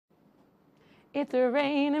It's a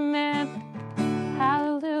raining man.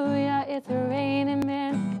 Hallelujah, it's a raining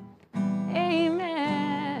man.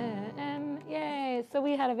 Amen. Yay. So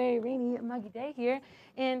we had a very rainy, muggy day here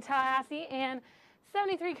in Tallahassee, and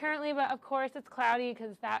 73 currently, but of course it's cloudy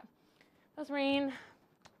because those rain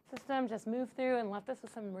system just moved through and left us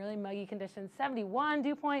with some really muggy conditions. 71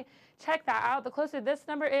 dew point. Check that out. The closer this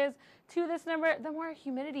number is to this number, the more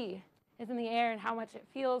humidity is in the air and how much it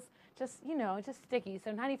feels just, just sticky.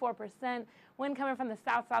 So 94%, wind coming from the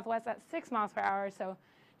south-southwest at 6 miles per hour. So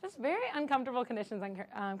just very uncomfortable conditions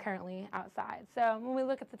currently outside. So when we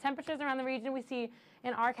look at the temperatures around the region, we see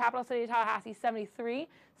in our capital city, Tallahassee, 73,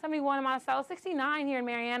 71 in Monticello, 69 here in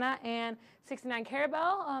Marianna, and 69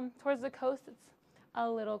 Carabel. Towards the coast, it's a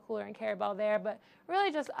little cooler in Carabel there, but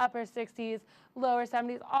really just upper 60s, lower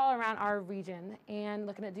 70s all around our region. And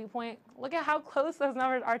looking at dew point, look at how close those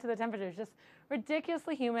numbers are to the temperatures. Just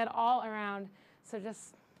ridiculously humid all around. So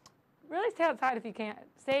just really stay outside if you can.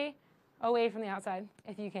 Stay away from the outside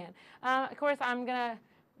if you can. Of course, I'm going to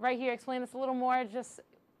right here explain this a little more. Just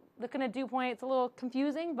looking at dew point, it's a little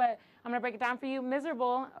confusing, but I'm going to break it down for you.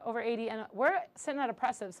 Miserable over 80, and we're sitting at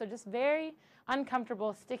oppressive, so just very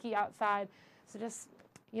uncomfortable, sticky outside. So just,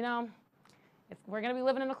 we're going to be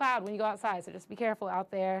living in a cloud when you go outside, so just be careful out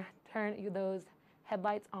there. Turn those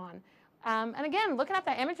headlights on. And again, looking at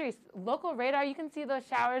that imagery, local radar, you can see those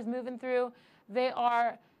showers moving through. They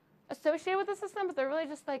are associated with the system, but they're really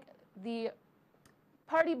just like the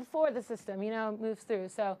party before the system, moves through.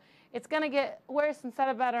 So it's going to get worse instead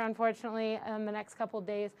of better, unfortunately, in the next couple of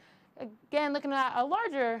days. Again, looking at a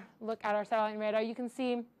larger look at our satellite radar, you can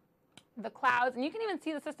see the clouds, and you can even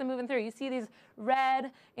see the system moving through. You see these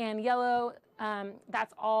red and yellow.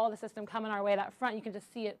 That's all the system coming our way. That front, you can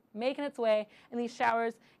just see it making its way. And these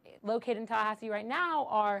showers located in Tallahassee right now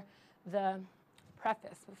are the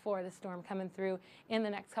preface before the storm coming through in the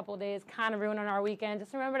next couple of days, kind of ruining our weekend.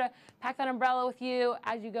 Just remember to pack that umbrella with you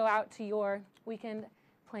as you go out to your weekend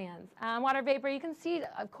plans. Water vapor, you can see,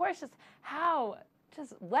 of course, just how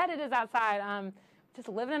wet it is outside. Just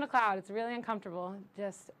living in a cloud, it's really uncomfortable.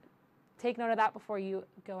 Just take note of that before you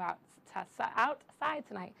go outside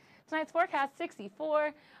tonight. Tonight's forecast,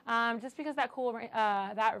 64. Just because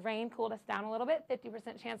that rain cooled us down a little bit,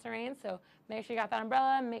 50% chance of rain. So make sure you got that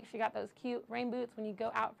umbrella. Make sure you got those cute rain boots when you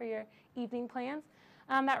go out for your evening plans.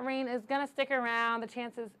 That rain is going to stick around. The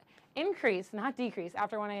chances increase, not decrease,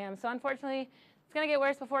 after 1 a.m. So unfortunately, it's going to get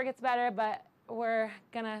worse before it gets better, but we're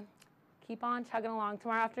going to keep on chugging along.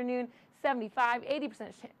 Tomorrow afternoon, 75,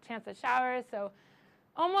 80% chance of showers. So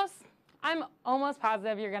I'm almost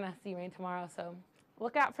positive you're going to see rain tomorrow, so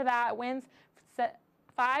look out for that. Winds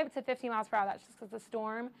 5 to 15 miles per hour. That's just because the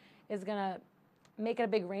storm is going to make it a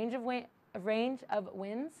big range of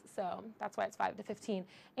winds, so that's why it's 5 to 15.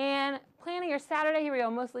 And planning your Saturday, here we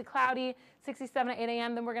go, mostly cloudy, 67 at 8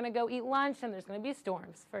 a.m. Then we're going to go eat lunch, and there's going to be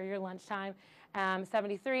storms for your lunchtime,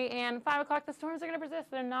 73. And 5 o'clock, the storms are going to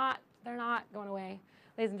persist. They're not going away,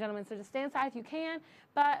 ladies and gentlemen, so just stay inside if you can.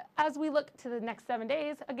 But as we look to the next 7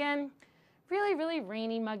 days, again, really, really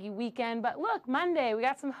rainy, muggy weekend. But look, Monday, we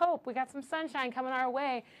got some hope. We got some sunshine coming our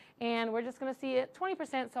way. And we're just going to see it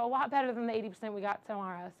 20%, so a lot better than the 80% we got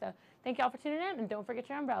tomorrow. So thank you all for tuning in, and don't forget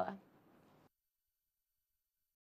your umbrella.